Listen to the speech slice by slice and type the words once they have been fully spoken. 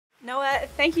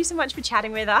Thank you so much for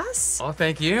chatting with us. Oh,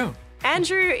 thank you.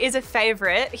 Andrew is a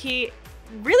favourite. He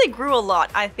really grew a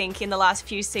lot, I think, in the last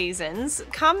few seasons.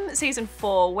 Come season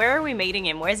 4, where are we meeting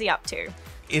him? Where's he up to?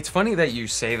 It's funny that you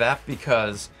say that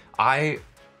because I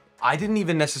didn't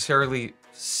even necessarily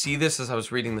see this as I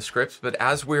was reading the scripts, but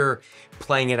as we're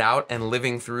playing it out and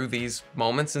living through these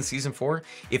moments in season 4,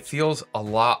 it feels a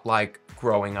lot like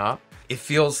growing up. It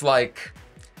feels like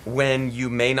when you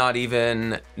may not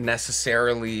even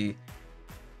necessarily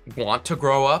want to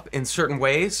grow up in certain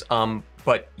ways,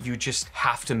 but you just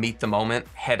have to meet the moment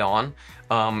head on.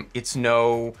 It's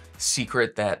no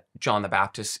secret that John the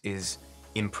Baptist is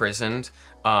imprisoned,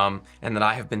 and that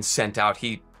I have been sent out.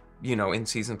 He, in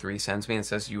season 3 sends me and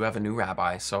says, you have a new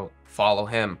rabbi, so follow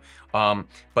him.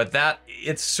 But that,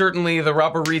 it's certainly the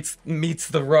rubber meets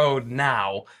the road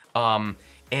now.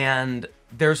 And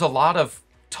there's a lot of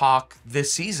talk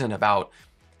this season about,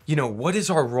 what is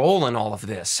our role in all of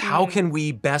this? How can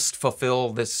we best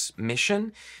fulfill this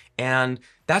mission? And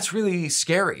that's really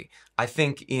scary. I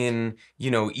think in,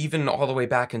 even all the way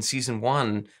back in season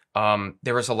 1,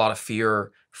 there was a lot of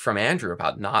fear from Andrew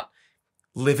about not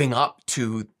living up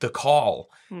to the call.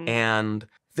 And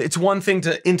it's one thing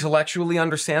to intellectually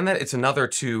understand that. It's another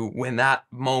to, when that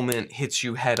moment hits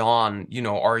you head on,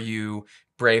 are you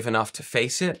brave enough to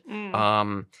face it?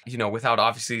 Without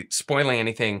obviously spoiling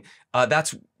anything.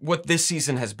 That's what this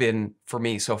season has been for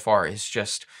me so far, is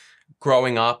just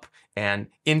growing up and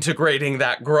integrating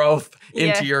that growth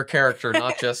into your character,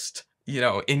 not just,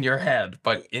 in your head,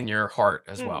 but in your heart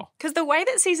as well. Because the way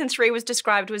that season 3 was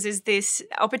described is this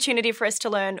opportunity for us to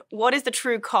learn what is the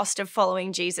true cost of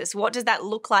following Jesus? What does that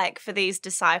look like for these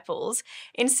disciples?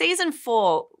 In season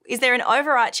 4, is there an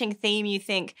overarching theme, you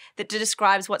think, that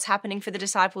describes what's happening for the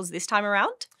disciples this time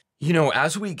around?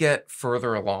 As we get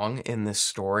further along in this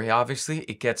story, obviously,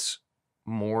 it gets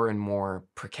more and more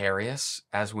precarious,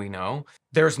 as we know.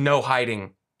 There's no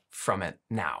hiding from it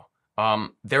now.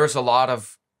 There's a lot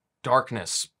of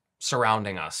darkness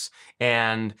surrounding us,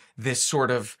 and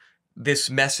this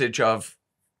message of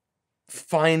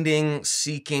finding,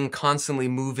 seeking, constantly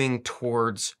moving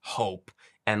towards hope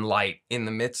and light in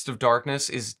the midst of darkness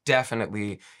is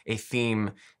definitely a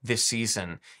theme this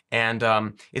season. And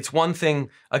it's one thing,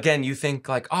 again, you think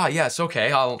like, yes,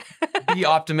 okay, I'll be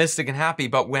optimistic and happy.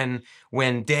 But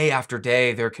when day after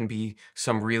day, there can be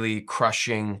some really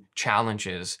crushing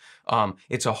challenges,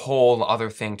 it's a whole other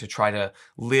thing to try to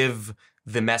live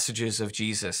the messages of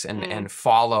Jesus and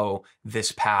follow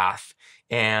this path.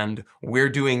 And we're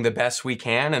doing the best we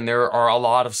can, and there are a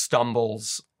lot of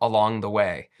stumbles along the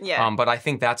way. But I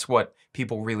think that's what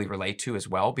people really relate to as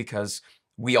well, because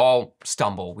we all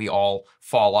stumble, we all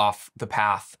fall off the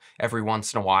path every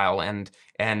once in a while,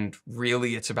 and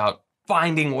really it's about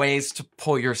finding ways to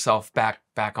pull yourself back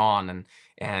on,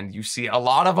 and you see a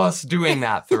lot of us doing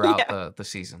that throughout the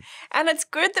season. And it's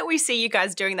good that we see you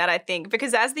guys doing that, I think,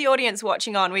 because as the audience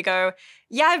watching on, we go,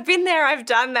 yeah, I've been there, I've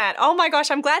done that. Oh my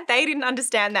gosh, I'm glad they didn't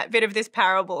understand that bit of this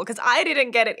parable, because I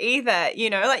didn't get it either.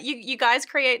 You guys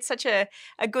create such a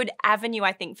good avenue,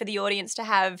 I think, for the audience to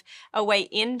have a way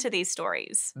into these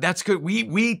stories. That's good.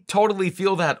 We totally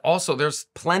feel that also. There's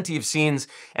plenty of scenes,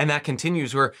 and that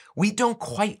continues, where we don't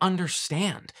quite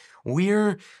understand.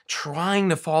 We're trying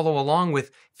to follow along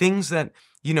with things that,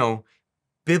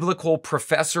 biblical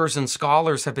professors and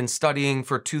scholars have been studying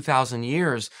for 2,000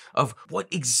 years of what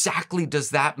exactly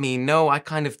does that mean? No, I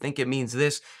kind of think it means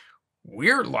this.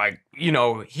 We're like,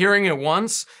 hearing it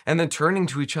once and then turning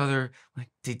to each other like,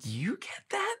 did you get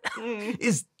that?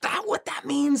 Is that what that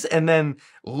means? And then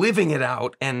living it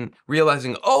out and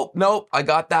realizing, oh, no, I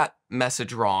got that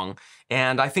message wrong.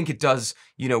 And I think it does,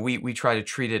 we try to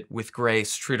treat it with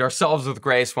grace, treat ourselves with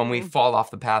grace when we fall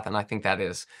off the path. And I think that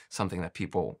is something that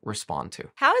people respond to.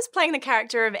 How has playing the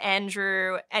character of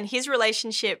Andrew and his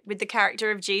relationship with the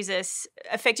character of Jesus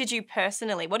affected you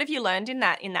personally? What have you learned in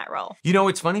that role?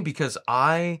 It's funny because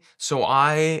I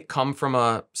come from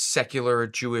a secular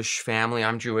Jewish family.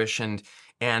 I'm Jewish, and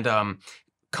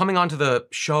coming onto the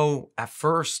show at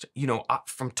first,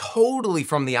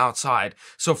 from the outside.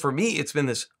 So for me, it's been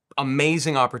this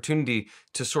amazing opportunity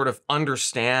to sort of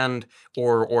understand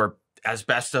or as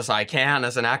best as I can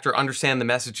as an actor, understand the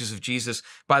messages of Jesus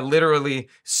by literally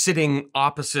sitting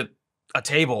opposite a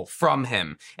table from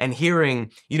him and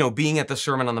hearing, being at the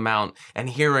Sermon on the Mount and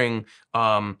hearing,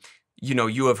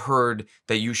 you have heard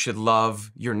that you should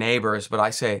love your neighbors, but I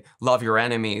say, love your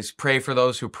enemies, pray for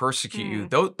those who persecute you.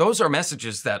 Those are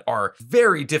messages that are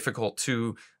very difficult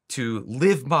to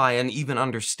live by and even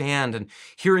understand. And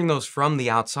hearing those from the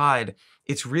outside,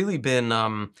 it's really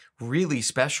been really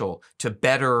special to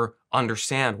better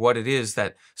understand what it is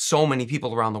that so many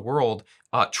people around the world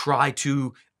try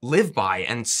to live by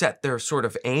and set their sort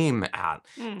of aim at.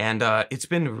 And it's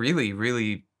been really,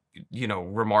 really,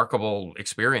 remarkable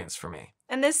experience for me.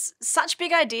 And there's such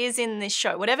big ideas in this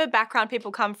show. Whatever background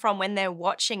people come from when they're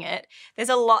watching it, there's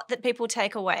a lot that people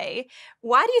take away.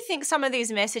 Why do you think some of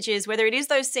these messages, whether it is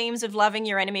those themes of loving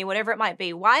your enemy, whatever it might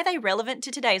be, why are they relevant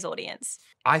to today's audience?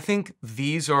 I think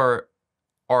these are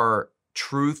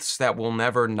truths that will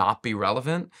never not be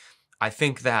relevant. I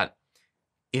think that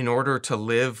in order to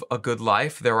live a good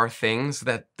life, there are things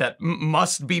that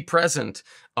must be present.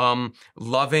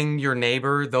 Loving your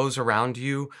neighbor, those around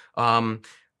you,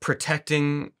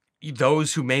 protecting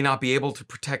those who may not be able to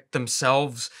protect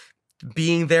themselves,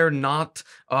 being there, not,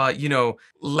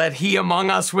 let he among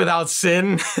us without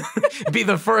sin be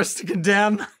the first to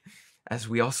condemn, as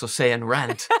we also say in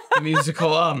Rent, the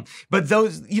musical. But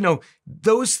those,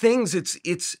 those things,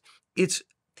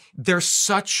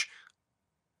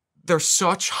 they're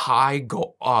such high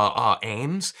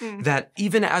aims that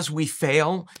even as we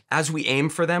fail, as we aim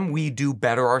for them, we do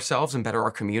better ourselves and better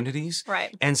our communities.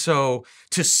 Right. And so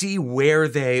to see where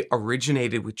they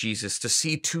originated with Jesus, to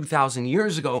see 2,000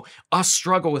 years ago, us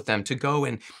struggle with them, to go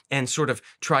and sort of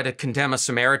try to condemn a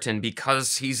Samaritan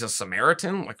because he's a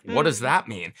Samaritan, like what does that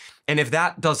mean? And if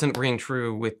that doesn't ring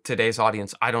true with today's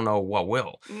audience, I don't know what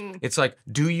will. It's like,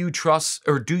 do you trust,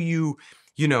 or do you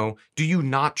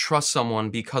not trust someone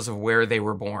because of where they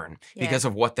were born, because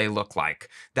of what they look like?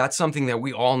 That's something that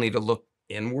we all need to look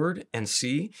inward and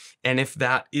see. And if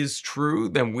that is true,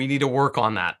 then we need to work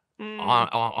on that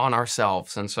on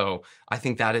ourselves. And so I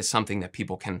think that is something that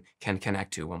people can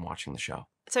connect to when watching the show.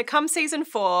 So come season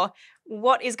 4,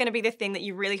 what is going to be the thing that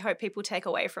you really hope people take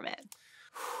away from it?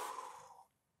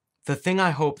 The thing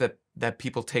I hope that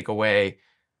people take away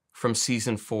from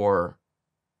season 4,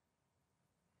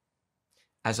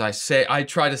 as I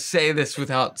try to say this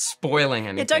without spoiling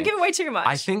anything. Yeah, don't give away too much.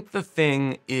 I think the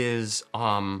thing is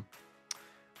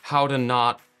how to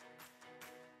not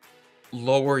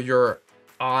lower your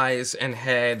eyes and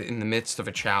head in the midst of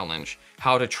a challenge,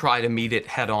 how to try to meet it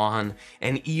head on,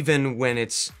 and even when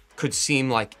it's could seem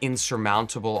like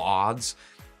insurmountable odds,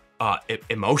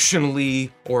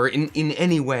 emotionally or in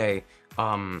any way,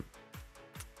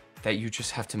 that you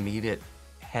just have to meet it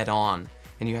head on.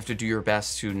 And you have to do your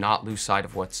best to not lose sight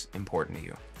of what's important to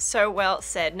you. So well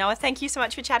said. Noah, thank you so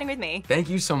much for chatting with me.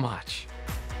 Thank you so much.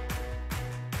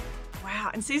 Wow,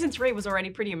 and season 3 was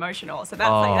already pretty emotional, so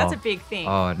that's a big thing.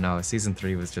 Oh no, season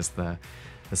 3 was just the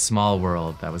small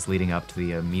world that was leading up to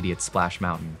the immediate splash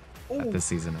mountain that this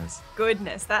season is.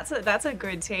 Goodness, that's a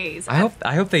good tease. I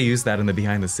hope they use that in the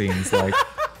behind the scenes, like.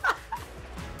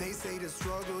 They say the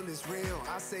struggle is real.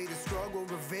 I say the struggle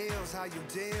reveals how you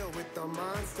deal with the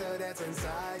monster that's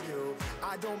inside you.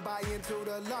 I don't buy into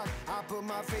the luck. I put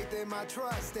my faith and my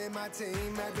trust in my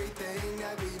team. Everything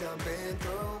that we done been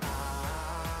through.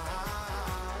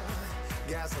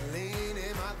 Gasoline